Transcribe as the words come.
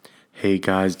Hey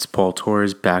guys, it's Paul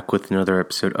Torres back with another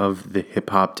episode of the Hip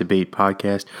Hop Debate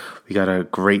Podcast. We got a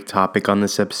great topic on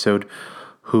this episode.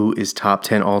 Who is top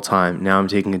 10 all time? Now I'm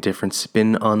taking a different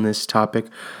spin on this topic,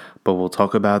 but we'll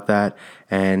talk about that.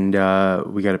 And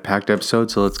we got a packed episode,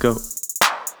 so let's go.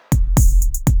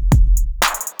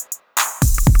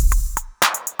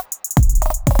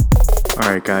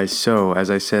 Alright guys, so as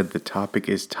I said, the topic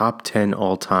is top 10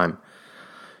 all time.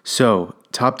 So,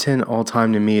 top 10 all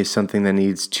time to me is something that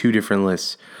needs two different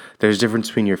lists. There's a difference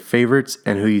between your favorites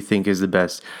and who you think is the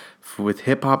best. With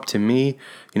hip hop, to me,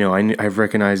 I've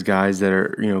recognized guys that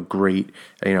are, great.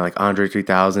 Like Andre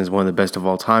 3000 is one of the best of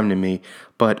all time to me,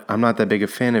 but I'm not that big a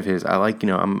fan of his. I like,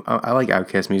 I like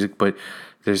Outkast music, but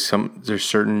there's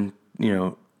certain,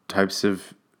 types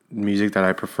of music that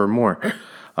I prefer more.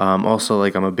 Also,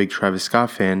 like, I'm a big Travis Scott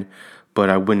fan, but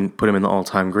I wouldn't put him in the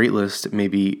all-time great list.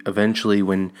 Maybe eventually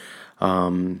when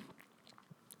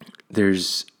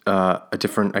there's a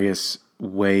different,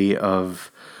 way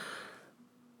of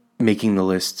making the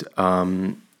list,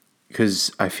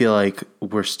 because I feel like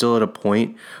we're still at a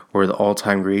point where the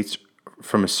all-time greats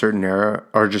from a certain era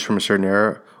are just from a certain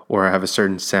era or have a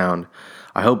certain sound.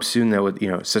 I hope soon that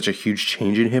with such a huge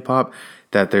change in hip-hop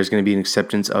that there's going to be an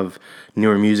acceptance of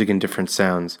newer music and different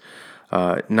sounds.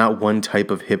 Not one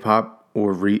type of hip-hop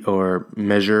or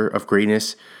measure of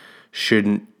greatness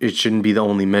shouldn't be the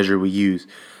only measure we use.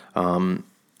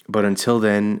 But until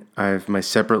then, I have my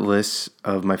separate lists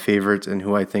of my favorites and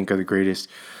who I think are the greatest.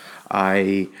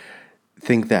 I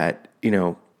think that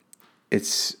we're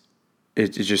at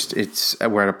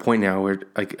a point now where,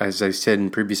 like as I said in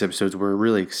previous episodes, we're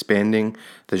really expanding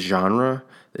the genre.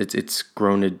 It's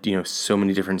grown to so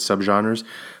many different subgenres.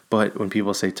 But when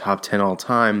people say top 10 all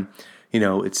time,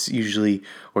 it's usually,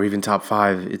 or even top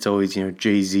 5, it's always,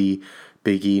 Jay-Z,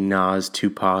 Biggie, Nas,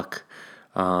 Tupac,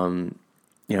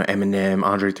 Eminem,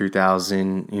 Andre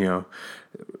 3000,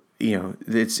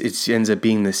 it ends up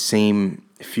being the same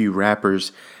few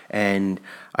rappers. And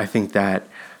I think that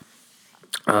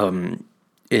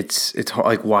it's hard,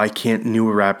 like, why can't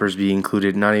newer rappers be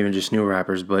included? Not even just newer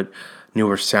rappers, but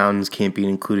newer sounds can't be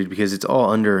included because it's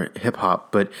all under hip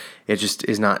hop, but it just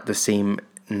is not the same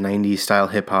 90s style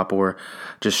hip hop or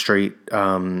just straight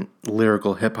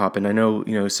lyrical hip hop. And I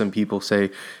know, some people say,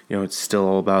 it's still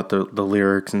all about the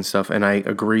lyrics and stuff. And I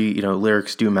agree,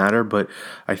 lyrics do matter, but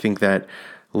I think that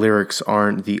lyrics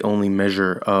aren't the only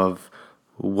measure of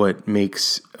what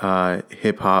makes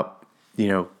hip hop,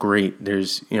 great.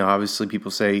 There's, obviously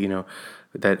people say,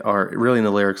 that are really in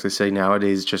the lyrics, they say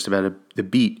nowadays it's just about the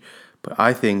beat. But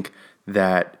I think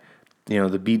that,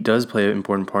 the beat does play an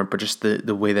important part, but just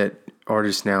the way that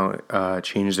artists now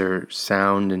change their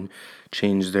sound and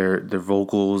change their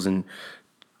vocals and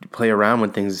play around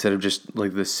with things instead of just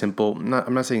like the simple,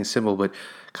 I'm not saying simple, but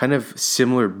kind of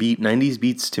similar beat. 90s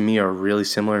beats to me are really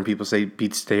similar, and people say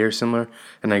beats today are similar,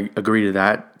 and I agree to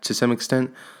that to some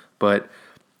extent. But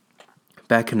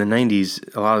back in the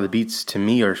 90s, a lot of the beats to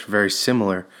me are very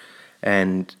similar,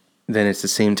 and then it's the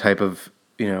same type of,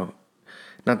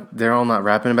 they're all not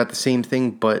rapping about the same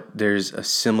thing, but there's a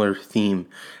similar theme.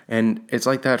 And it's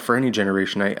like that for any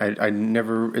generation. I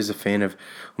never is a fan of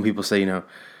when people say, in the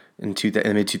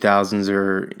mid-2000s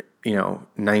or,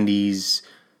 90s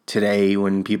today,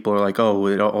 when people are like, oh,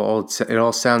 it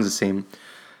all sounds the same.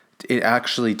 It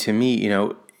actually, to me,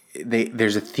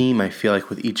 there's a theme, I feel like,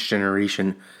 with each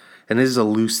generation. And this is a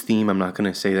loose theme. I'm not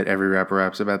going to say that every rapper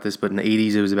raps about this, but in the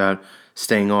 80s, it was about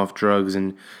staying off drugs,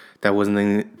 and that wasn't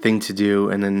the thing to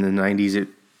do. And then in the 90s, it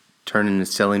turned into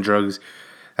selling drugs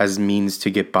as means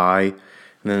to get by. And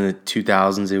then in the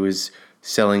 2000s, it was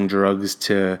selling drugs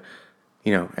to,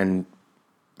 and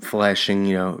flashing,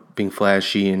 being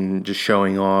flashy and just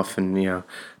showing off and,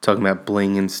 talking about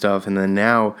bling and stuff. And then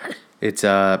now it's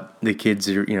the kids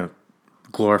are,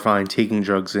 glorifying taking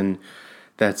drugs. And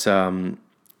that's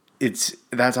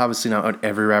that's obviously not what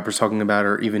every rapper's talking about,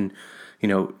 or even,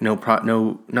 not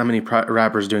many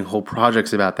rappers doing whole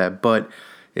projects about that, but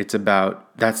it's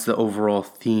about, that's the overall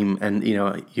theme. And,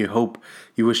 you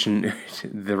wish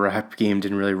the rap game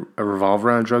didn't really revolve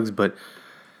around drugs, but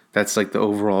that's like the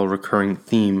overall recurring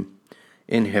theme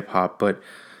in hip hop. But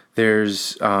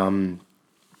there's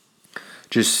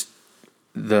just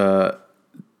the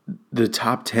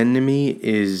top 10 to me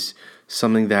is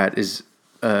something that is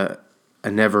a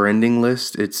never-ending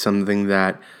list. It's something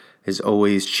that is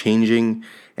always changing,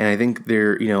 and I think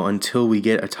until we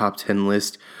get a top 10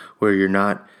 list where you're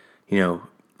not,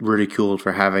 ridiculed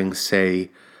for having, say,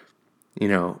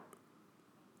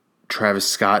 Travis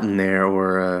Scott in there,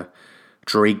 or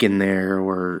Drake in there,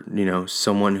 or,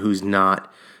 someone who's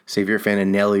not, say if you're a fan of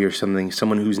Nelly or something,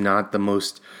 someone who's not the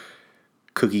most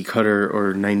cookie cutter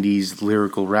or 90s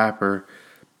lyrical rapper.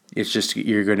 It's just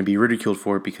you're going to be ridiculed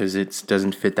for it because it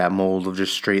doesn't fit that mold of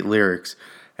just straight lyrics.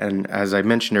 And as I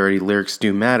mentioned already, lyrics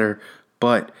do matter,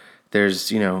 but there's,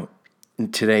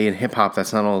 today in hip hop,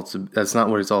 that's not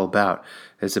what it's all about.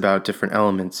 It's about different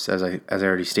elements, as I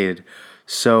already stated.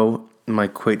 So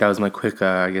that was my quick,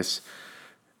 I guess,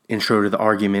 intro to the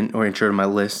argument or intro to my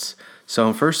lists.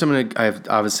 So first, I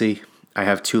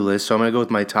have two lists. So I'm gonna go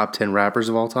with my top 10 rappers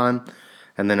of all time,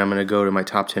 and then I'm gonna go to my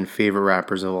top 10 favorite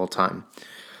rappers of all time.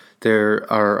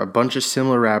 There are a bunch of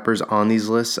similar rappers on these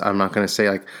lists. I'm not gonna say,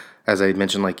 like, as I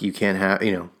mentioned, like, you can't have,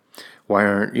 why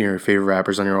aren't your favorite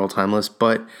rappers on your all-time list?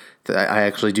 But I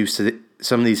actually do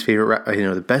some of these favorite,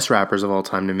 the best rappers of all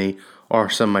time to me are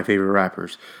some of my favorite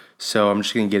rappers. So I'm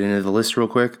just gonna get into the list real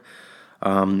quick.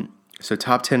 So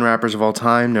top 10 rappers of all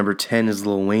time. Number 10 is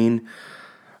Lil Wayne.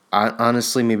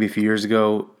 Honestly, maybe a few years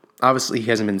ago, obviously he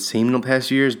hasn't been the same in the past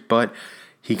few years, but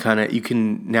you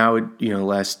can now,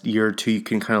 last year or two, you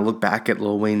can kind of look back at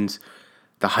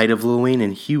the height of Lil Wayne,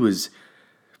 and he was,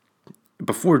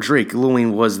 before Drake, Lil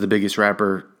Wayne was the biggest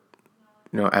rapper,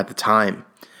 at the time.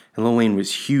 And Lil Wayne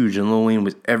was huge, and Lil Wayne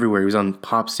was everywhere. He was on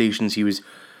pop stations. He was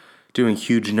doing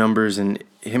huge numbers, and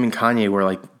him and Kanye were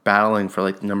like battling for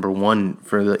like number one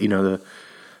for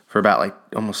for about like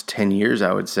almost 10 years,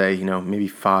 I would say, maybe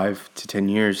 5 to 10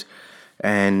 years.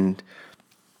 And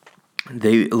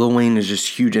Lil Wayne is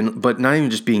just huge, but not even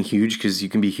just being huge, because you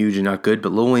can be huge and not good,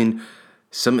 but Lil Wayne,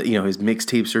 his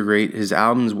mixtapes are great. His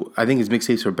albums, I think his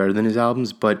mixtapes are better than his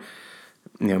albums, but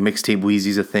mixtape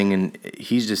Wheezy's a thing, and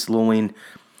he's just Lil Wayne.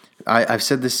 I've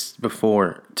said this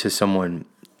before to someone.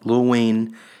 Lil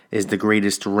Wayne is the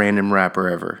greatest random rapper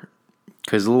ever.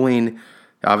 Because Lil Wayne,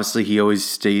 obviously he always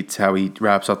states how he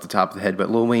raps off the top of the head, but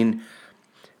Lil Wayne,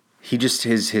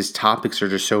 his topics are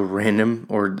just so random,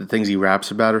 or the things he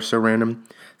raps about are so random,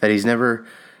 that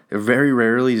very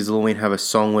rarely does Lil Wayne have a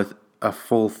song with a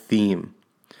full theme.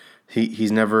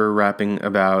 He's never rapping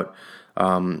about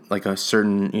like a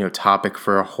certain topic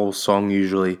for a whole song.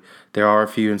 Usually there are a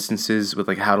few instances with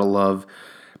like How to Love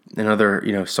and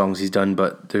other songs he's done,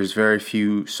 but there's very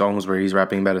few songs where he's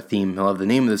rapping about a theme. He'll have the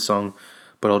name of the song,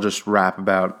 but he'll just rap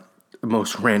about the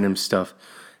most random stuff,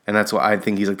 and that's why I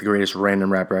think he's like the greatest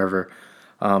random rapper ever.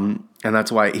 And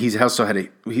that's why he's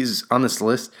on this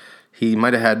list.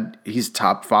 He's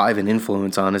top 5 in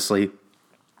influence, honestly.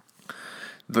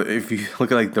 But if you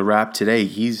look at like the rap today,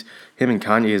 him and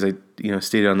Kanye, as I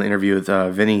stated on the interview with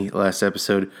Vinny last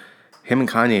episode, him and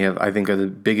Kanye I think are the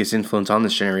biggest influence on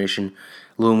this generation.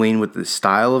 Lil Wayne with the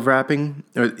style of rapping,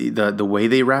 or the way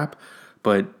they rap,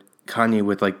 but Kanye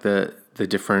with like the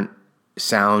different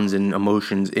sounds and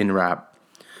emotions in rap.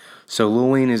 So Lil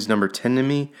Wayne is number 10 to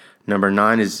me. Number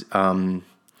 9 is who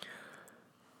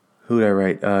did I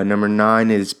write? Number 9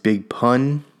 is Big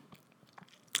Pun.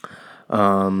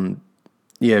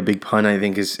 Big Pun, I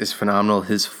think, is phenomenal.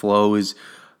 His flow is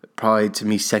probably, to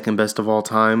me, second best of all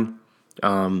time.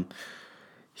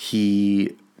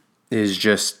 He is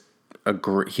just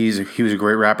he was a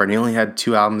great rapper, and he only had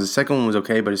 2 albums. The second one was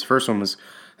okay, but his first one was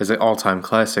an all-time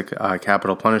classic,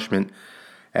 Capital Punishment.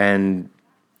 And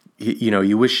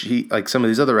you wish like some of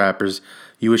these other rappers,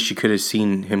 you wish you could have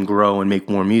seen him grow and make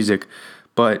more music,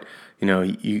 but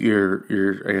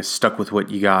you're I guess stuck with what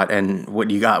you got, and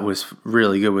what you got was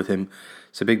really good with him.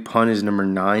 So Big Pun is number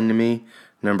 9 to me.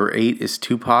 Number 8 is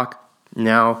Tupac.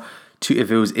 Now, if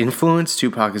it was influence,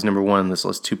 Tupac is number 1 on this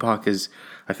list. Tupac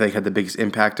I feel like, had the biggest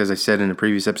impact. As I said in the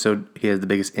previous episode, he has the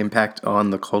biggest impact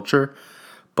on the culture.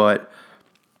 But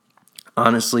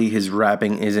honestly, his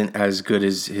rapping isn't as good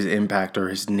as his impact or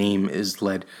his name is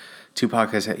led.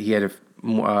 Tupac had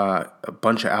a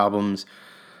bunch of albums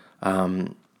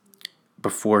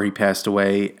before he passed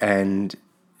away, and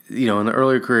in the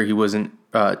earlier career he wasn't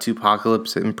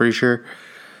Tupacalypse, I'm pretty sure.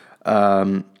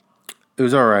 It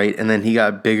was all right, and then he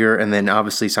got bigger, and then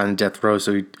obviously signed to Death Row,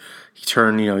 so he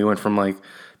turned, he went from like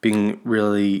being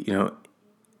really,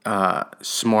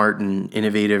 smart and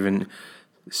innovative and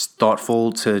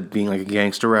thoughtful to being like a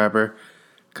gangster rapper,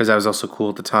 because that was also cool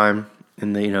at the time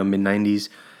in the mid-90s.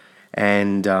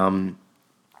 And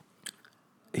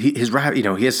his rap, he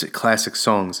has classic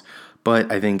songs,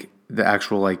 but I think the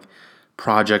actual like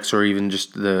projects, or even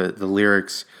just the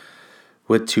lyrics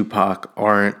with Tupac,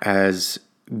 aren't as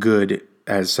good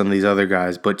as some of these other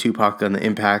guys. But Tupac on the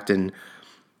impact, and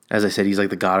as I said, he's like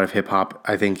the god of hip hop.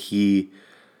 I think he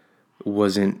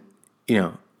wasn't,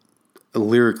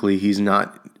 lyrically, he's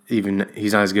not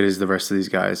as good as the rest of these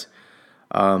guys.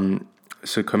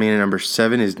 So coming in at number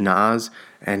 7 is Nas,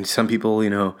 and some people,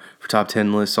 for top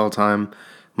 10 lists all time,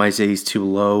 might say he's too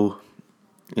low.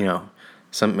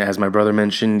 As my brother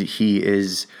mentioned, he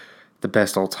is the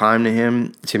best all time to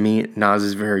him. To me, Nas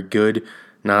is very good.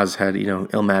 Nas had,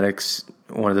 Illmatic's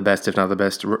one of the best, if not the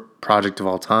best, project of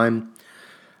all time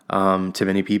to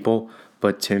many people.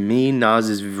 But to me, Nas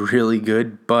is really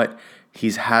good. But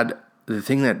he's had the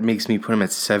thing that makes me put him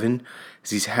at 7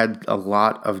 is he's had a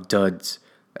lot of duds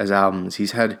as albums.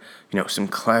 He's had, some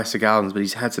classic albums, but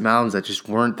he's had some albums that just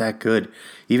weren't that good.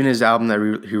 Even his album that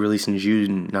he released in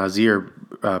June, Nasir,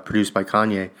 produced by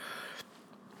Kanye.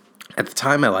 At the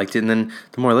time, I liked it, and then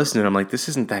the more I listened to it, I'm like, this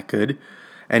isn't that good.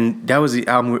 And that was the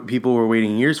album people were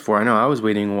waiting years for. I know I was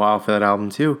waiting a while for that album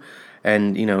too.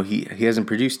 And, he hasn't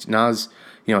produced. Nas,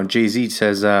 Jay-Z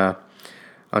says on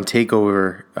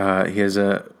Takeover, he has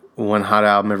a one hot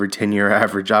album every 10-year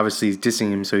average. Obviously, he's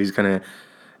dissing him, so he's kind of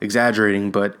exaggerating.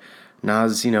 But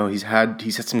Nas, he's had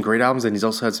some great albums, and he's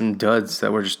also had some duds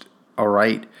that were just all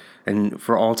right. And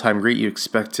for all-time great, you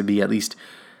expect to be at least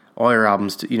all your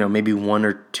albums to, maybe 1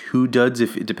 or 2 duds,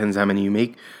 if it depends how many you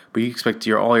make. But you expect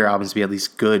all your albums to be at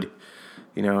least good,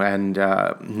 and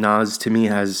Nas to me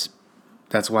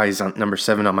that's why he's on number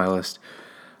 7 on my list.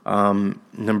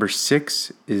 Number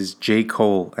 6 is J.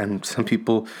 Cole, and some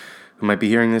people who might be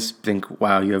hearing this think,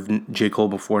 wow, you have J. Cole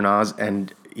before Nas,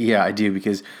 and yeah, I do,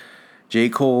 because J.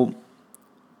 Cole,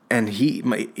 and he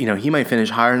might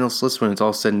finish higher in this list when it's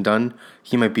all said and done.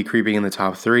 He might be creeping in the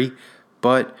top 3,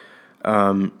 but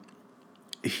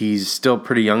he's still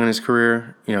pretty young in his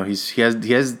career. He has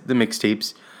the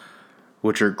mixtapes,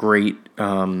 which are great.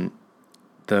 The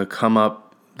Come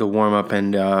Up, the Warm Up,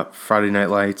 and Friday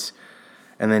Night Lights.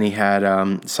 And then he had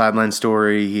Sideline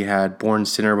Story. He had Born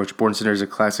Sinner, which Born Sinner is a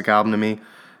classic album to me.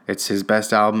 It's his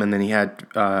best album. And then he had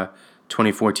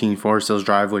 2014 Forest Hills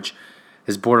Drive, which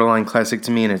is borderline classic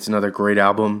to me, and it's another great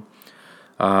album.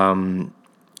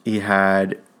 He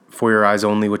had For Your Eyes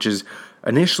Only, which is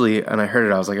initially, and I heard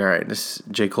it, I was like, all right, this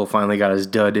J. Cole finally got his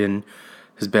dud in,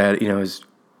 his bad, his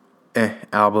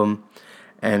album.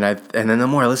 And then the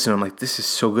more I listen, I'm like, this is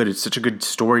so good. It's such a good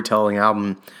storytelling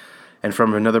album, and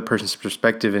from another person's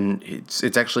perspective, and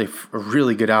it's actually a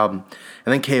really good album.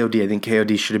 And then KOD, I think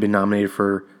KOD should have been nominated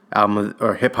for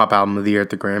hip hop album of the year at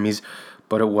the Grammys,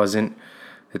 but it wasn't.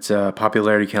 It's a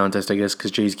popularity contest, I guess,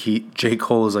 because J.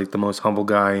 Cole is like the most humble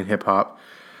guy in hip hop.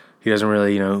 He doesn't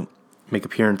really, make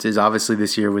appearances. Obviously,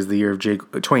 this year was the year of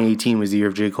 2018 was the year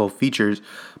of J. Cole features,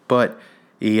 but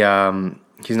he's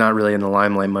not really in the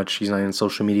limelight much. He's not in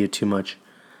social media too much.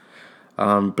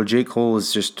 But J. Cole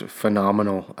is just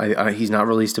phenomenal. He's not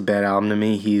released a bad album to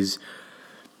me. He's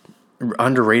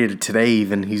underrated today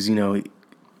even. He's,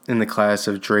 in the class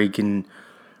of Drake and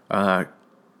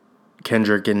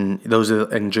Kendrick and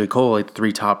and J. Cole, like the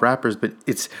 3 top rappers. But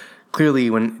it's clearly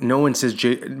when no one says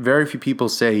very few people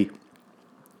say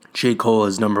J. Cole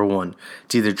is number 1.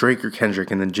 It's either Drake or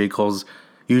Kendrick, and then J. Cole's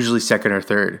usually second or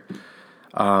third.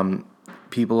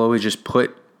 People always just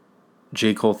put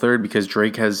J. Cole third because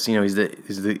Drake has, he's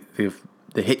the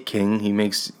hit king. He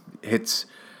makes hits,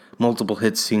 multiple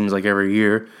hits seems like every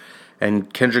year,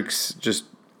 and Kendrick's just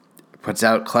puts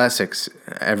out classics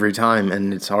every time,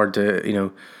 and it's hard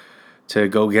to to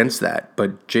go against that.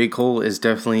 But J. Cole is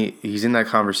definitely, he's in that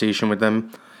conversation with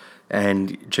them.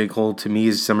 And J. Cole, to me,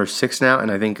 is number 6 now.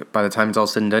 And I think by the time it's all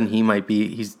said and done,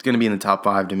 he's going to be in the top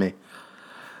 5 to me.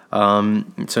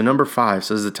 So number 5,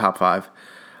 so this is the top 5,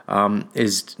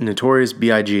 is Notorious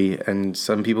B.I.G. And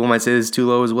some people might say this is too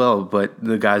low as well. But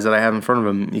the guys that I have in front of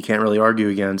him, you can't really argue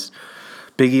against.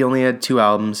 Biggie only had 2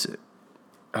 albums.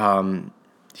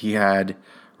 He had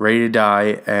Ready to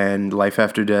Die and Life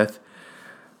After Death.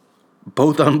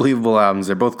 Both unbelievable albums.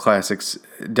 They're both classics.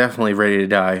 Definitely Ready to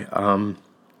Die.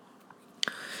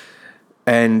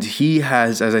 And he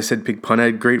has, as I said, Big Pun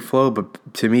had great flow,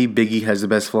 but to me, Biggie has the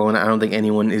best flow, and I don't think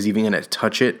anyone is even going to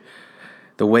touch it.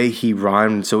 The way he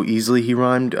rhymed, so easily he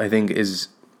rhymed, I think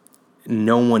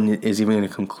no one is even going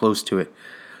to come close to it.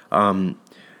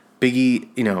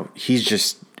 Biggie, he's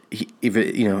just,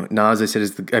 Nas, I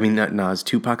said not Nas,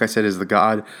 Tupac, I said is the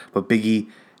god, but Biggie,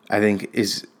 I think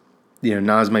is,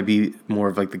 Nas might be more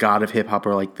of like the god of hip hop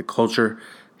or like the culture.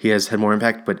 He has had more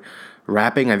impact, but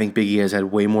rapping, I think Biggie has had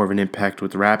way more of an impact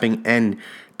with rapping, and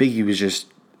Biggie was just,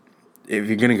 if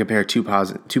you're going to compare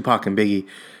Tupac and Biggie,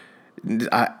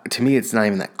 to me it's not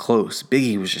even that close.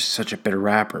 Biggie was just such a better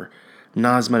rapper.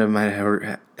 Nas might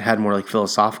have had more like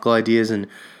philosophical ideas and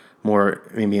more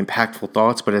maybe impactful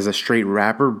thoughts, but as a straight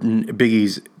rapper,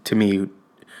 Biggie's, to me,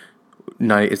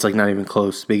 it's like not even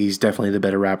close. Biggie's definitely the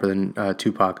better rapper than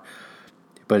Tupac.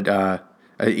 But, and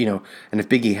if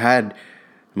Biggie had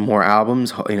more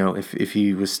albums, if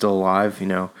he was still alive,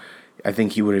 I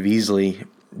think he would have easily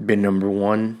been number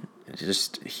 1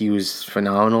 he was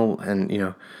phenomenal, and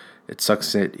it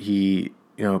sucks that he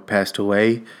passed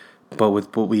away. But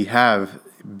with what we have,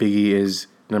 Biggie is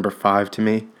number 5 to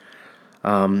me.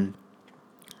 Coming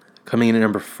in at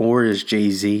number 4 is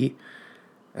Jay-Z.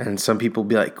 And some people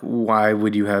be like, why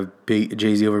would you have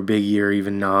Jay-Z over Biggie or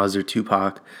even Nas or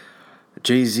Tupac?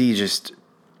 Jay-Z just,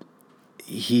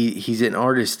 he's an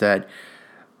artist that,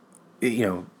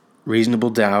 Reasonable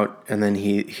Doubt, and then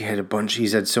he's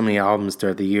had so many albums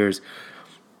throughout the years.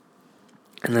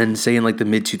 And then say in like the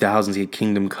mid 2000s, he had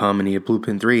Kingdom Come and he had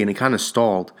Blueprint 3, and he kind of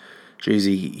stalled.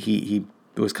 Jay-Z, he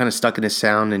was kind of stuck in his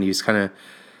sound, and he was kind of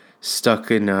stuck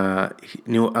in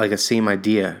like a same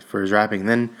idea for his rapping. And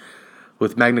then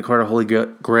with Magna Carta Holy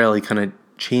Grail, he kind of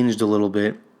changed a little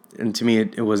bit. And to me,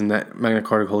 it wasn't that. Magna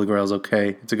Carta Holy Grail is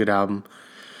okay. It's a good album.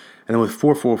 And then with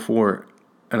 444,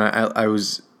 and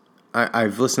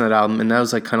I've listened to that album, and that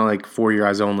was like kind of like For Your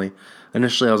Eyes Only.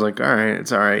 Initially, I was like, all right,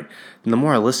 it's all right. And the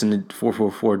more I listened to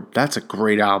 444, that's a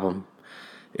great album.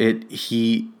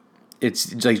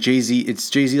 It's like Jay-Z. It's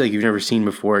Jay-Z like you've never seen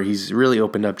before. He's really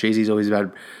opened up. Jay-Z's always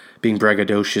about being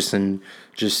braggadocious and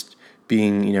just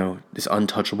being, this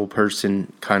untouchable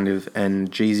person kind of.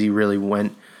 And Jay-Z really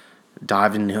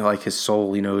dived into like his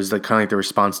soul. It was like kind of like the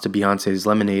response to Beyonce's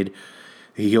Lemonade.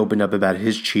 He opened up about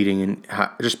his cheating and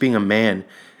just being a man,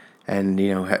 and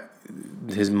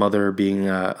his mother being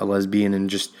a lesbian, and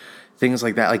just things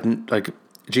like that. Like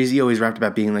Jay-Z always rapped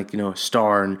about being like a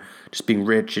star and just being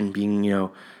rich and being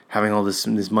having all this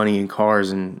money and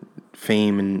cars and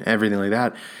fame and everything like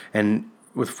that. And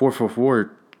with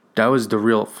 444, that was the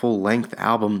real full length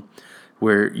album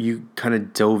where you kind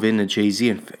of dove into Jay-Z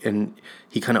and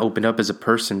he kind of opened up as a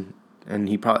person. And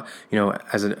he probably,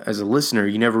 as a listener,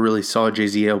 you never really saw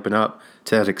Jay-Z open up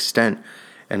to that extent.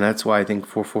 And that's why I think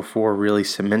 444 really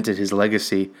cemented his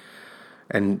legacy.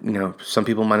 And, some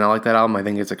people might not like that album. I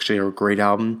think it's actually a great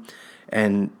album.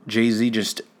 And Jay-Z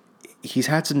he's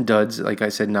had some duds. Like I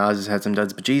said, Nas has had some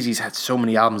duds. But Jay-Z's had so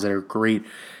many albums that are great.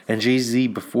 And Jay-Z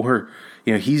before,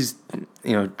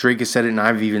 Drake has said it, and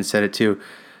I've even said it too.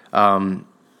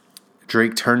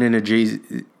 Drake turned into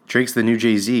Jay-Z. Drake's the new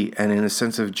Jay-Z, and in the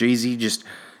sense of Jay-Z, just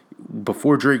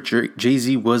before Drake,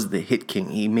 Jay-Z was the hit king.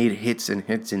 He made hits and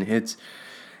hits and hits,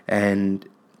 and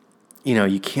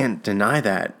you can't deny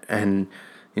that. And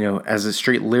as a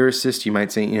straight lyricist, you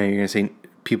might say you're gonna say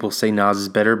people say Nas is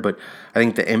better, but I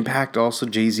think the impact also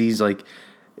Jay-Z's like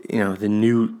the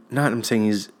new. Not I'm saying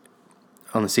he's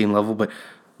on the same level, but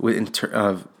on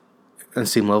the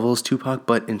same level as Tupac,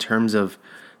 but in terms of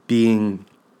being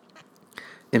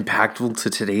impactful to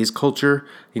today's culture,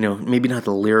 maybe not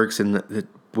the lyrics and the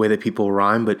way that people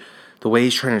rhyme, but the way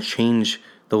he's trying to change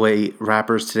the way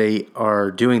rappers today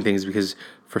are doing things, because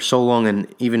for so long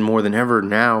and even more than ever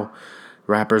now,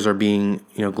 rappers are being,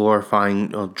 glorifying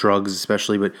drugs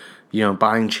especially, but,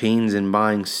 buying chains and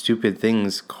buying stupid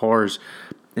things, cars,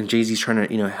 and Jay-Z's trying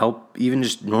to, help even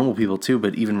just normal people too,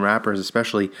 but even rappers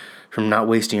especially, from not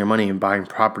wasting your money and buying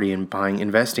property and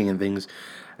investing in things.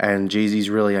 And Jay-Z's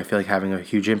really, I feel like, having a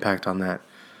huge impact on that.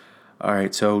 All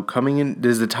right, so coming in,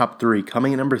 this is the top 3.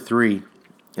 Coming in number 3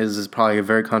 is probably a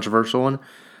very controversial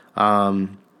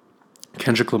one.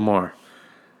 Kendrick Lamar.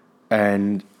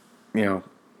 And,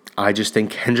 I just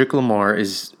think Kendrick Lamar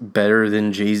is better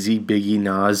than Jay-Z, Biggie,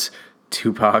 Nas,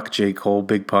 Tupac, J. Cole,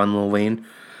 Big Pun, Lil Wayne.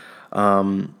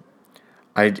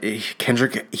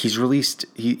 Kendrick, he's released,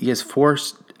 he has 4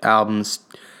 albums.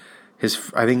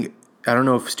 I don't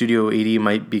know if Studio 80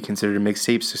 might be considered a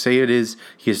mixtape. So say it is,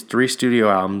 he has 3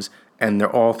 studio albums, and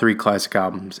they're all 3 classic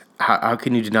albums. How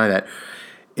can you deny that?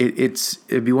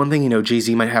 It'd be one thing,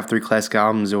 Jay-Z might have 3 classic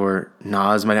albums, or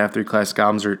Nas might have 3 classic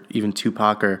albums, or even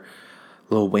Tupac or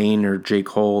Lil Wayne or J.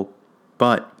 Cole.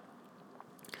 But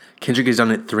Kendrick has done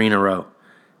it 3 in a row.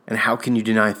 And how can you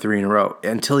deny 3 in a row?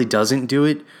 Until he doesn't do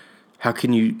it, how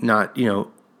can you not,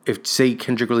 if say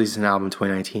Kendrick releases an album in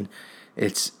 2019,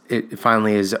 it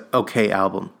finally is okay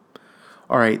album.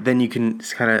 All right, then you can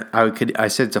kind of I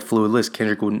said it's a fluid list.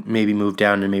 Kendrick would maybe move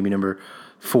down to maybe number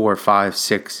 4, 5,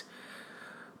 6.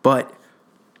 But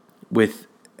with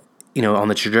on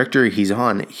the trajectory he's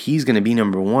on, he's going to be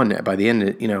number 1 by the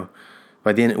end.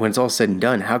 When it's all said and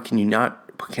done. How can you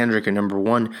not put Kendrick at number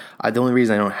 1? The only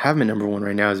reason I don't have him at number 1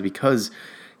 right now is because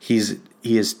he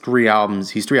has 3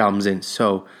 albums. He's 3 albums in.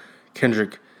 So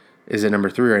Kendrick is at number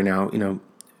 3 right now.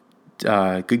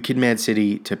 Good Kid, Mad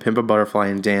City, To Pimp a Butterfly,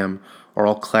 and Damn are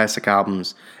all classic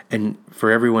albums. And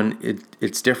for everyone,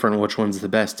 it's different which one's the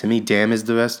best. To me, Damn is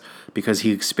the best because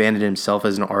he expanded himself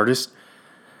as an artist.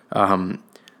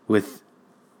 With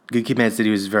Good Kid, Mad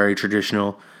City was very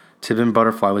traditional. To Pimp a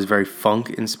Butterfly was very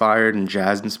funk-inspired and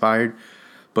jazz-inspired.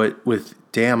 But with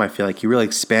Damn, I feel like he really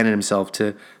expanded himself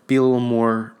to be a little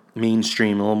more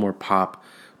mainstream, a little more pop,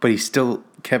 but he still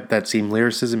kept that same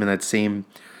lyricism and that same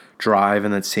drive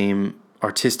and that same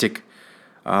artistic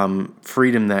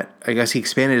freedom. That I guess he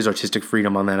expanded his artistic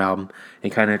freedom on that album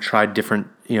and kind of tried different,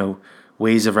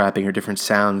 ways of rapping or different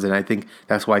sounds. And I think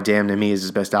that's why Damn to Me is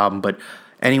his best album. But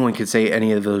anyone could say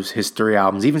any of his 3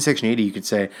 albums, even Section 80, you could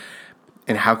say.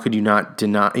 And how could you not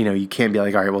deny? You can't be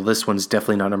like, all right, well, this one's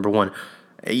definitely not number one.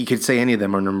 You could say any of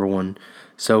them are number one.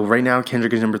 So right now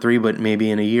Kendrick is number 3, but maybe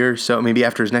in a year, so maybe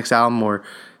after his next album or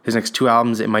his next 2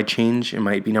 albums, it might change. It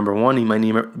might be number 1. He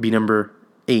might be number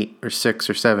 8 or 6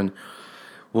 or 7.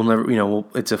 We'll never,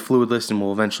 it's a fluid list, and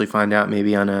we'll eventually find out.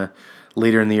 Maybe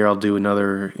later in the year, I'll do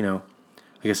another, I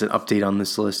guess an update on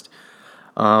this list.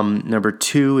 Number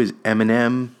 2 is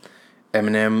Eminem.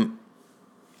 Eminem,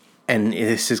 and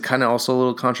this is kind of also a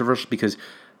little controversial because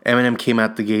Eminem came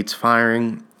out the gates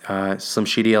firing Slim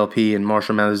Shady LP and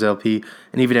Marshall Mathers LP,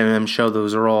 and even Eminem Show.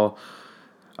 Those are all,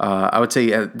 I would say,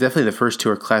 definitely the first 2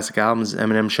 are classic albums.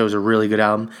 Eminem Show is a really good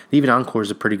album. Even Encore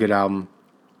is a pretty good album.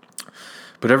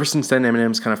 But ever since then,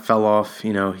 Eminem's kind of fell off.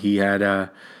 He had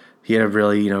a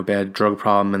really bad drug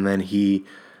problem, and then he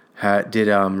did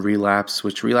Relapse,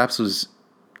 which Relapse was,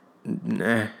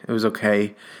 it was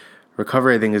okay.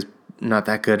 Recovery, I think, is not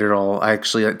that good at all. At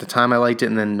the time I liked it,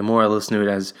 and then the more I listen to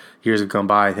it as years have gone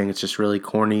by, I think it's just really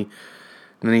corny.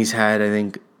 And then he's had, I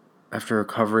think, after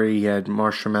Recovery, he had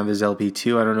Marshall Mathers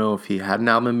LP2. I don't know if he had an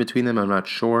album in between them. I'm not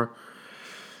sure.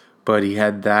 But he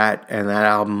had that, and that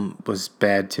album was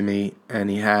bad to me.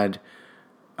 And he had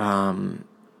another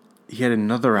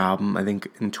album, I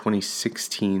think, in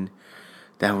 2016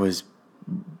 that was,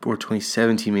 or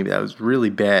 2017 maybe, that was really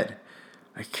bad.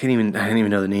 I didn't even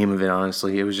know the name of it,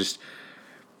 honestly. It was just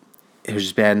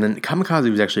bad. And then Kamikaze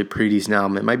was actually a pretty decent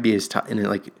album. It might be his top, and he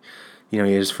had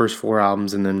his first 4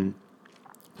 albums, and then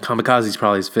Kamikaze is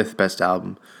probably his 5th best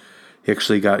album. He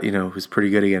actually got, was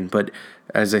pretty good again. But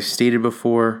as I stated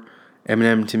before,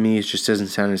 Eminem to me, it just doesn't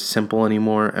sound as simple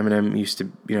anymore. Eminem used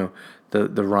to,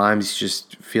 the rhymes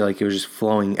just feel like it was just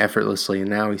flowing effortlessly, and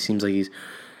now he seems like he's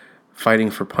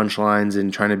fighting for punchlines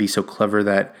and trying to be so clever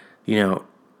that,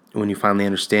 when you finally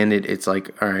understand it, it's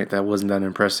like, all right, that wasn't that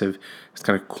impressive. It's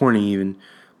kind of corny even.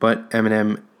 But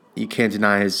Eminem, you can't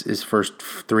deny his first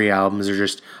 3 albums are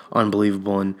just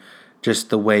unbelievable, and just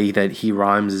the way that he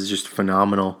rhymes is just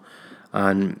phenomenal.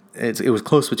 And it was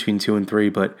close between 2 and 3,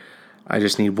 but I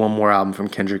just need one more album from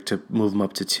Kendrick to move him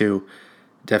up to 2,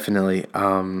 definitely.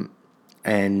 And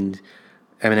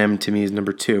Eminem to me is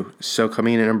number 2. So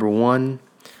coming in at number 1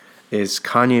 is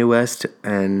Kanye West,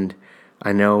 and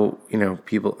I know,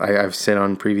 people, I've said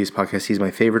on previous podcasts he's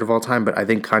my favorite of all time, but I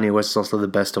think Kanye West is also the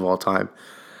best of all time.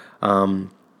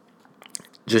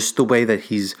 Just the way that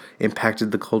he's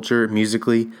impacted the culture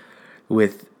musically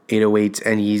with 808s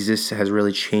and Yeezus has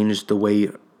really changed the way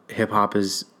hip-hop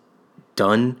is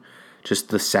done. Just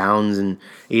the sounds, and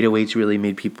 808s really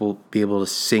made people be able to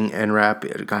sing and rap.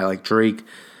 A guy like Drake,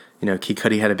 Kid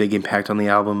Cudi had a big impact on the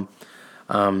album.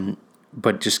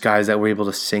 But just guys that were able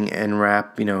to sing and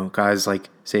rap, guys like,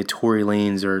 say, Tory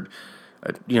Lanez or,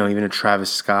 even a Travis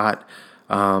Scott,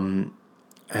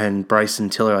 and Bryson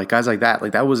Tiller, like guys like that.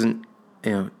 Like that wasn't,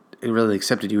 it really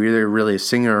accepted. You were either really a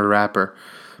singer or a rapper,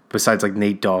 besides like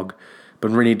Nate Dogg.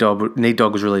 But Nate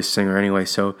Dogg was really a singer anyway.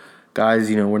 So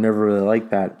guys, were never really like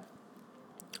that.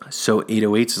 So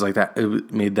 808s is like that.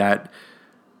 It made that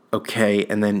okay.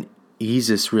 And then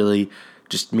Yeezus really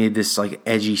just made this like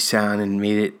edgy sound and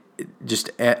made it just,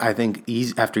 I think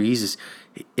after Yeezus,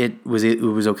 it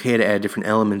was okay to add different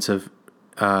elements of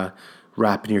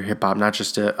rap in your hip hop, not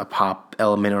just a pop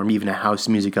element or even a house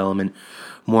music element,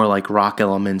 more like rock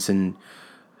elements and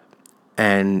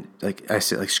like I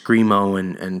said, like screamo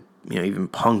and even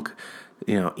punk,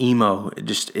 emo.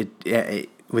 It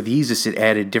with Yeezus, it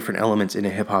added different elements into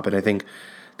hip hop, and I think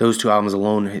those 2 albums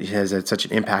alone has had such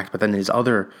an impact. But then he's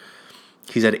had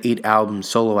 8 albums,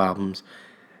 solo albums.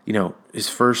 His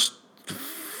first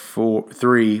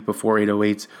 3 before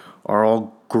 808s are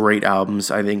all great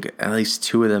albums. I think at least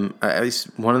 2 of them, at least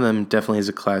one of them definitely is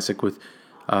a classic with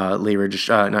College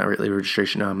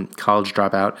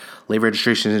Dropout. Late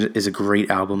Registration is a great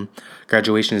album.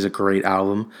 Graduation is a great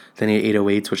album. Then he had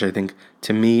 808s, which I think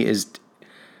to me is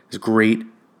great.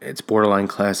 It's borderline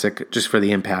classic just for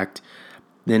the impact.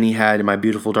 Then he had My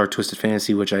Beautiful Dark Twisted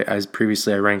Fantasy, which I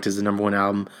previously ranked as the number 1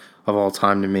 album of all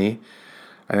time to me.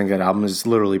 I think that album is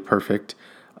literally perfect.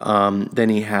 Then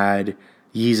he had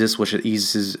Yeezus, which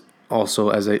Yeezus is also,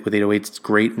 with 808s, it's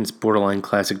great and it's borderline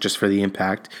classic just for the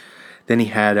impact. Then he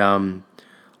had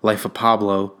Life of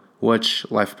Pablo, which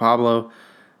Life of Pablo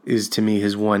is to me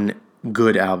his one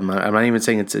good album. I'm not even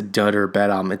saying it's a dud or a bad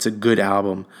album. It's a good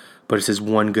album, but it's his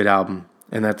one good album.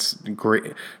 And that's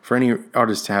great for any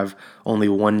artist to have only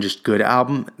one just good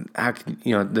album.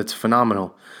 That's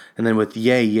phenomenal. And then with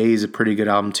Ye is a pretty good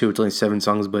album too. It's only 7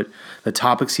 songs, but the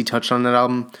topics he touched on that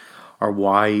album are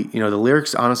why the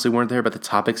lyrics honestly weren't there, but the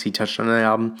topics he touched on that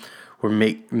album were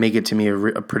make it to me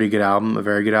a pretty good album, a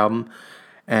very good album.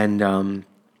 And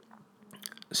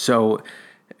so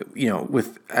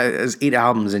with as 8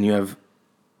 albums, and you have,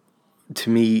 to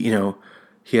me,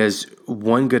 he has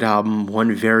one good album,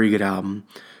 one very good album,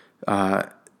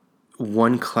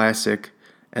 one classic,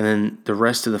 and then the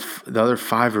rest of the other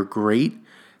 5 are great.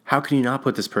 How can you not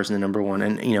put this person in number 1?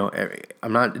 And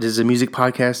this is a music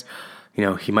podcast.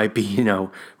 He might be,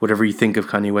 whatever you think of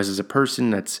Kanye West as a person,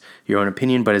 that's your own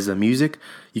opinion. But as the music,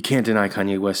 you can't deny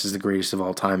Kanye West is the greatest of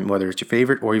all time, whether it's your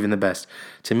favorite or even the best.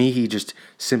 To me, he just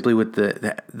simply with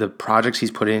the projects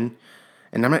he's put in,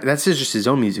 and that's just his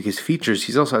own music, his features.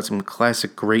 He's also had some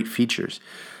classic great features,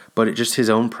 but just his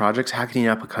own projects. How can you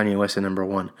not put Kanye West at number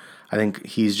 1? I think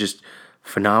he's just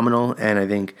phenomenal, and I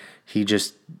think he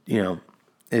just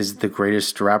is the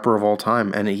greatest rapper of all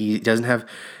time, and he doesn't have.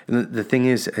 And the thing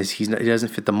is he doesn't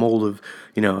fit the mold of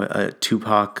a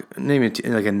Tupac, name it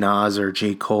like a Nas or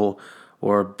J. Cole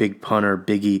or Big Pun or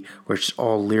Biggie, where it's just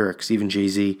all lyrics, even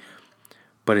Jay-Z.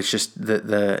 But it's just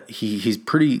he's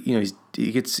pretty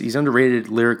he's underrated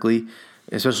lyrically,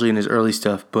 especially in his early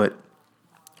stuff. But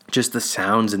just the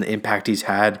sounds and the impact he's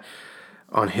had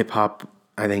on hip hop,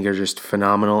 I think, are just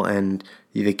phenomenal, and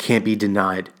they can't be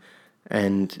denied.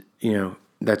 And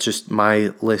that's just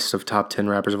my list of top 10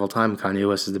 rappers of all time. Kanye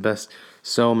West is the best.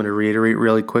 So I'm going to reiterate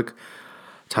really quick.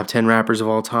 Top 10 rappers of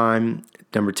all time.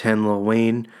 Number 10, Lil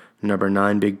Wayne. Number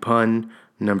 9, Big Pun.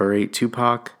 Number 8,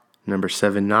 Tupac. Number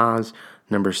 7, Nas.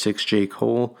 Number 6, J.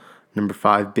 Cole. Number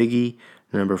 5, Biggie.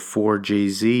 Number 4,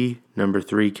 Jay-Z. Number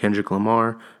 3, Kendrick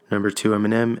Lamar. Number 2,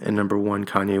 Eminem. And number 1,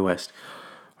 Kanye West.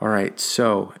 All right,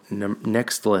 so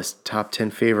next list. Top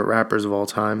 10 favorite rappers of all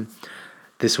time.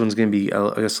 This one's going to be,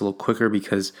 I guess, a little quicker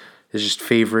because it's just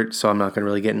favorite, so I'm not going to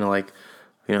really get into,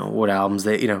 what albums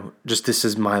just this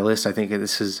is my list. I think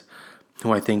this is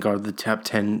who I think are the top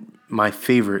 10, my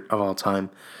favorite of all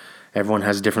time. Everyone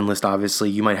has a different list,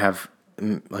 obviously. You might have,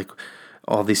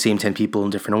 all these same 10 people in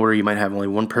different order. You might have only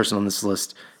one person on this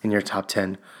list in your top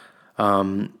 10.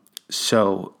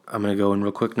 So I'm going to go in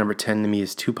real quick. Number 10 to me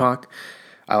is Tupac.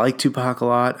 I like Tupac a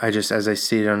lot. As I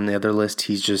stated on the other list,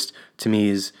 he's just, to me,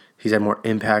 he's had more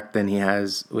impact than he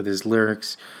has with his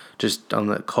lyrics, just on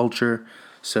the culture.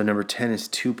 So number 10 is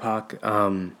Tupac.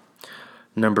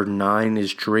 Number 9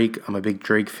 is Drake. I'm a big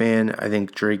Drake fan. I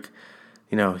think Drake,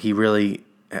 he really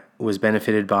was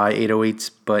benefited by 808s,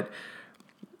 but,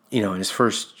 in his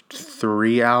first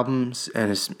 3 albums,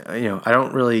 and I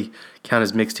don't really count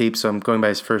his mixtapes, so I'm going by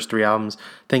his first 3 albums.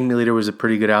 Thank Me Later was a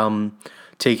pretty good album.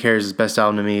 Take Care is his best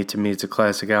album to me. To me, it's a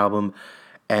classic album.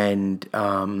 And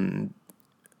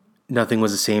Nothing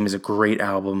Was the Same is a great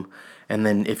album. And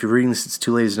then If You're Reading This, It's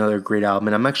Too Late is another great album.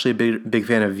 And I'm actually a big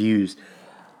fan of Views.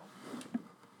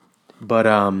 But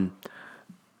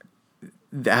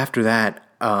after that,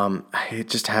 it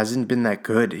just hasn't been that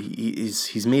good.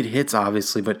 He's made hits,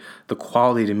 obviously, but the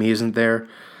quality to me isn't there.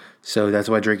 So that's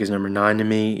why Drake is number 9 to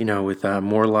me, with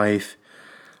More Life,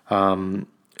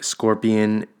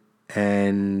 Scorpion,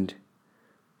 and...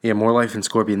 Yeah, More Life and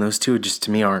Scorpion, those two just to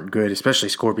me aren't good, especially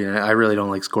Scorpion. I really don't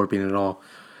like Scorpion at all.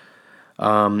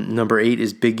 Number 8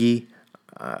 is Biggie.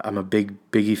 I'm a big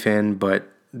Biggie fan,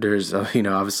 but there's,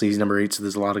 obviously he's number 8, so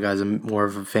there's a lot of guys I'm more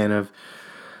of a fan of.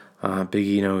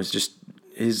 Biggie, is just,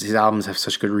 his albums have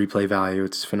such good replay value.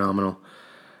 It's phenomenal.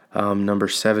 Number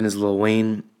 7 is Lil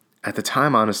Wayne. At the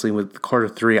time, honestly, with Carter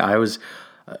 3, I was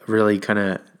really kind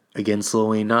of against Lil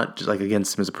Wayne, not just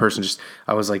against him as a person, just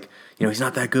I was like, he's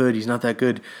not that good. I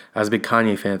was a big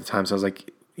Kanye fan at the time, so I was like,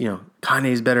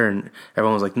 Kanye's better, and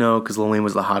everyone was like, no, because Lil Wayne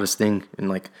was the hottest thing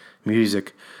in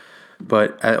music.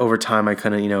 But over time, I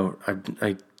kind of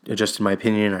I adjusted my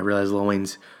opinion. I realized Lil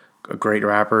Wayne's a great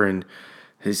rapper, and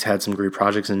he's had some great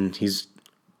projects, and he's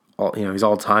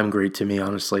all time great to me,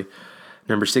 honestly.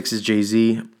 Number 6 is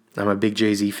Jay-Z. I'm a big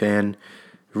Jay-Z fan,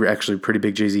 actually a pretty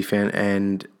big Jay-Z fan,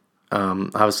 and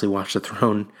obviously Watch the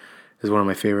Throne is one of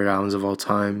my favorite albums of all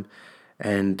time.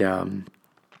 And and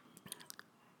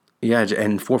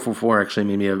 444 actually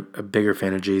made me a bigger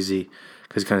fan of Jay-Z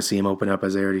because kind of see him open up,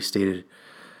 as I already stated.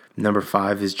 Number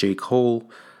 5 is J. Cole.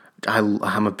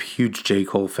 I'm a huge J.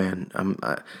 Cole fan.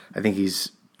 I think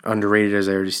he's underrated, as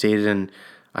I already stated,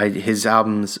 and his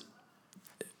albums,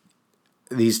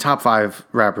 these top 5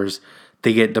 rappers,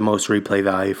 they get the most replay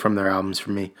value from their albums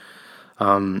for me.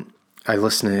 I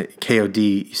listen to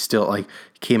KOD still, like,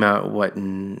 came out,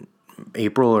 in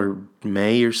April or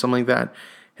May or something like that.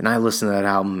 And I listen to that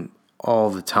album all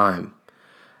the time.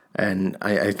 And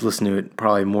I listen to it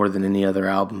probably more than any other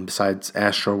album besides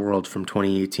Astroworld from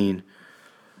 2018.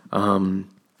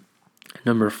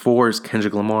 Number 4 is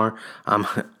Kendrick Lamar.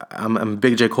 I'm a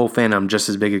big J. Cole fan. I'm just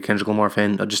as big a Kendrick Lamar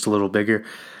fan, just a little bigger.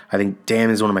 I think Damn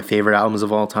is one of my favorite albums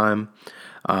of all time.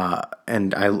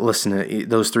 And I listen to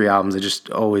those 3 albums. I just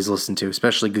always listen to,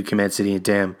 especially Good Kid, Mad City, and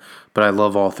Damn. But I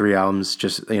love all 3 albums.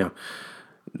 Just,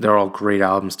 they're all great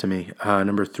albums to me.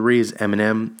 Number 3 is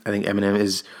Eminem. I think Eminem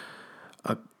is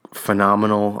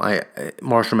phenomenal.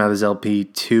 Marshall Mathers LP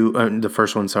 2, the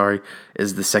first one,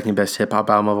 is the second best hip hop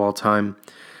album of all time.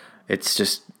 It's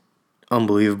just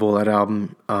unbelievable, that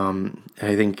album.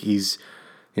 I think he's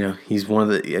one of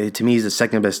the, to me, he's the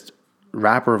second best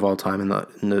rapper of all time in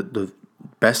the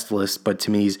best list, but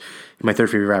to me, he's my third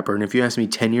favorite rapper. And if you asked me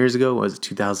 10 years ago, was it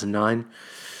 2009?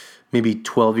 Maybe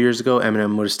 12 years ago,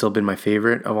 Eminem would have still been my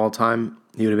favorite of all time.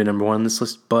 He would have been number 1 on this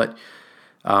list, but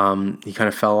he kind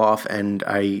of fell off, and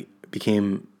I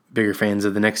became bigger fans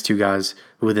of the next 2 guys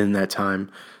within that time.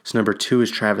 So number 2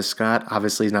 is Travis Scott.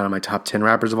 Obviously, he's not on my top 10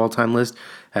 rappers of all time list.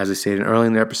 As I stated earlier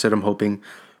in the episode, I'm hoping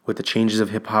with the changes of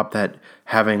hip hop that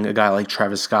having a guy like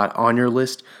Travis Scott on your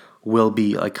list will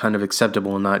be like kind of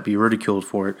acceptable and not be ridiculed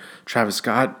for it. Travis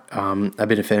Scott, I've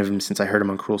been a fan of him since I heard him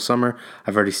on Cruel Summer.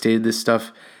 I've already stated this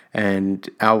stuff. And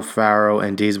Al Faro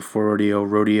and Days Before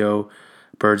Rodeo,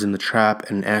 Birds in the Trap,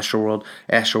 and Astroworld.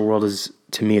 Astroworld is,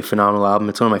 to me, a phenomenal album.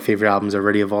 It's one of my favorite albums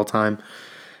already of all time.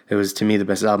 It was, to me, the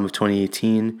best album of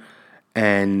 2018.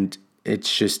 And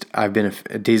it's just, I've been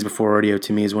Days Before Rodeo,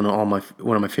 to me, is one of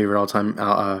my favorite all-time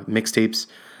mixtapes.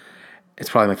 It's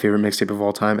probably my favorite mixtape of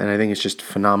all time, and I think it's just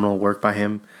phenomenal work by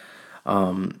him.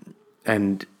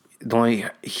 And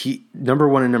number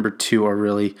 1 and number 2 are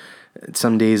really,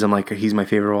 some days I'm like, he's my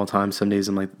favorite of all time. Some days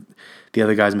I'm like, the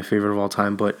other guy's my favorite of all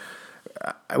time. But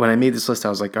when I made this list, I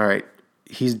was like, all right,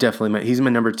 he's my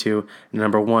number 2. And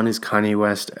number 1 is Kanye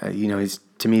West. He's,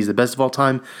 to me, he's the best of all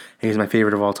time, and he's my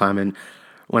favorite of all time. And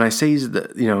when I say he's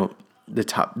the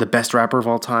best rapper of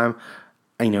all time,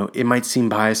 it might seem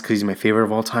biased because he's my favorite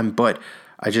of all time, but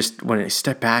when I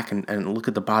step back and look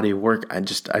at the body of work,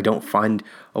 I don't find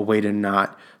a way to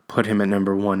not put him at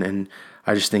number 1. And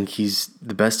I just think he's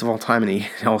the best of all time, and he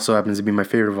also happens to be my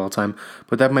favorite of all time.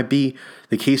 But that might be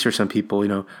the case for some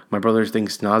people. My brother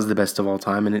thinks Nas is the best of all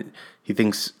time, and he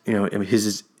thinks,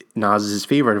 Nas is his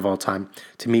favorite of all time.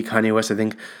 To me, Kanye West, I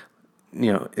think,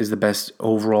 is the best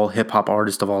overall hip-hop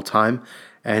artist of all time.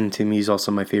 And to me, he's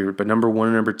also my favorite. But number 1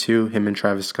 and number 2, him and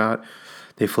Travis Scott,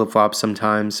 they flip-flop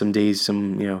sometimes, some days,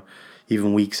 some,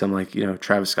 even weeks. I'm like,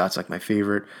 Travis Scott's like my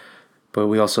favorite. But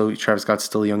Travis Scott's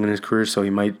still young in his career, so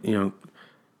he might,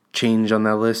 change on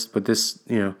that list. But this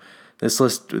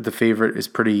list, the favorite is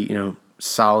pretty,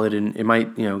 solid. And it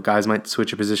might, guys might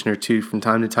switch a position or 2 from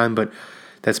time to time, but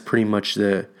that's pretty much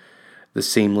the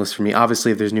same list for me.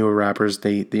 Obviously, if there's newer rappers,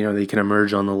 they can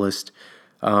emerge on the list.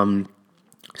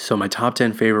 So my top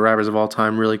 10 favorite rappers of all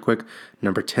time, really quick.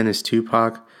 Number 10 is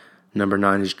Tupac. Number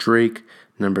 9 is Drake.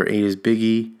 Number 8 is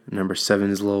Biggie. Number 7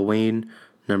 is Lil Wayne.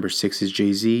 Number 6 is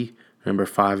Jay-Z. Number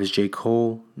 5 is J.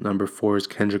 Cole. Number 4 is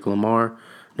Kendrick Lamar.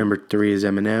 Number 3 is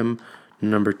Eminem.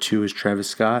 Number 2 is Travis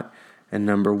Scott. And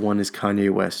number 1 is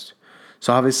Kanye West.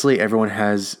 So obviously everyone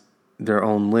has their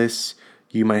own lists.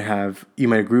 You might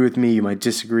agree with me. You might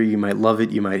disagree. You might love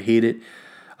it. You might hate it.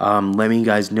 Let me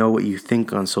guys know what you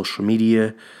think on social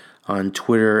media, on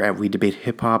Twitter at We Debate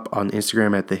Hip Hop, on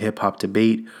Instagram at The Hip Hop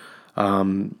Debate. Let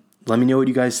me know what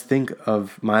you guys think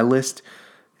of my list.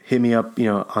 Hit me up,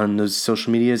 on those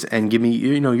social medias and give me,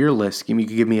 your list. You can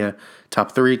give me a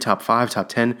top 3, top 5, top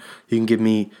 10. You can give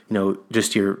me,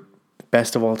 just your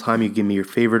best of all time. You can give me your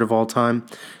favorite of all time.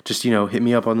 Just, hit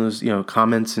me up on those,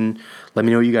 comments and let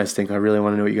me know what you guys think. I really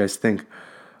want to know what you guys think.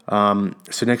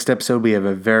 So next episode, we have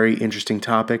a very interesting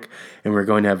topic, and we're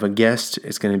going to have a guest.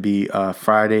 It's going to be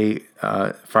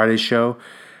Friday's show.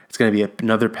 It's going to be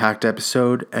another packed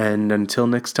episode, and until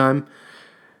next time,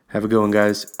 have a good one,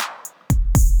 guys.